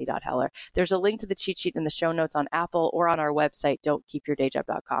at Kathy.Heller. There's a link to the cheat sheet in the show notes on Apple or on our website,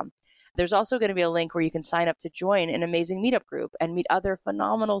 don'tkeepyourdayjob.com. There's also going to be a link where you can sign up to join an amazing meetup group and meet other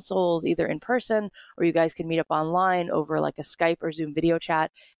phenomenal souls, either in person or you guys can meet up online over like a Skype or Zoom video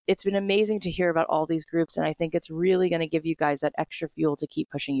chat. It's been amazing to hear about all these groups, and I think it's really going to give you guys that extra fuel to keep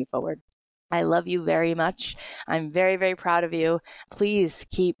pushing you forward. I love you very much. I'm very, very proud of you. Please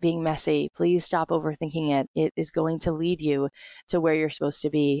keep being messy. Please stop overthinking it. It is going to lead you to where you're supposed to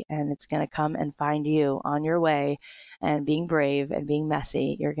be, and it's going to come and find you on your way. And being brave and being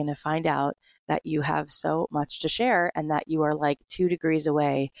messy, you're going to find out that you have so much to share and that you are like 2 degrees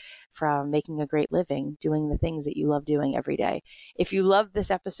away from making a great living, doing the things that you love doing every day. If you love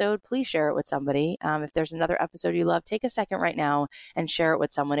this episode, please share it with somebody. If there's another episode you love, take a second right now and share it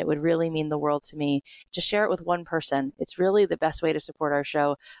with someone. It would really mean the world to me. Just share it with one person. It's really the best way to support our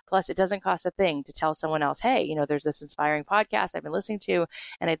show. Plus, it doesn't cost a thing to tell someone else, hey, there's this inspiring podcast I've been listening to,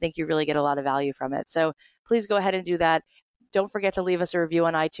 and I think you really get a lot of value from it. So please go ahead and do that. Don't forget to leave us a review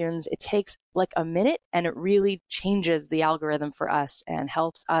on iTunes. It takes like a minute and it really changes the algorithm for us and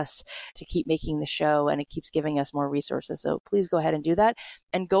helps us to keep making the show, and it keeps giving us more resources. So please go ahead and do that.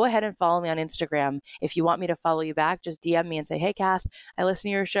 And go ahead and follow me on Instagram. If you want me to follow you back, just DM me and say, hey, Kath, I listen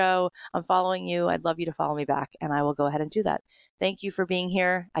to your show. I'm following you. I'd love you to follow me back. And I will go ahead and do that. Thank you for being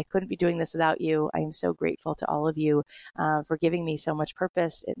here. I couldn't be doing this without you. I am so grateful to all of you for giving me so much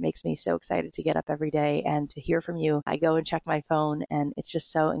purpose. It makes me so excited to get up every day and to hear from you. I go and check my phone, and it's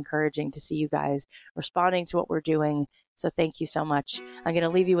just so encouraging to see you guys responding to what we're doing. So thank you so much. I'm going to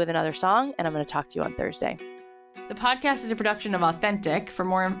leave you with another song, and I'm going to talk to you on Thursday. The podcast is a production of Authentic. For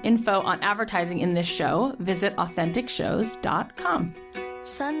more info on advertising in this show, visit AuthenticShows.com.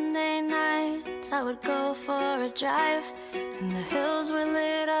 Sunday nights I would go for a drive, and the hills were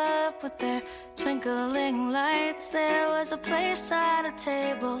lit up with their twinkling lights. There was a place at a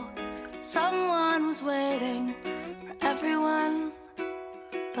table, someone was waiting for everyone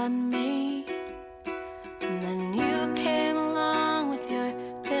but me.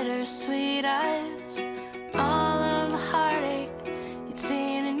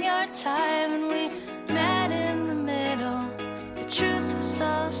 was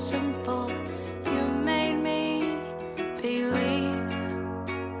so simple. You made me believe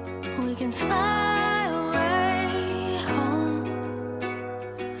we can fly away home.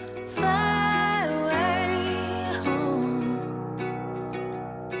 Fly away home.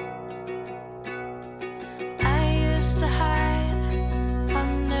 I used to hide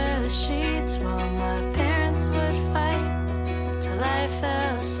under the sheets.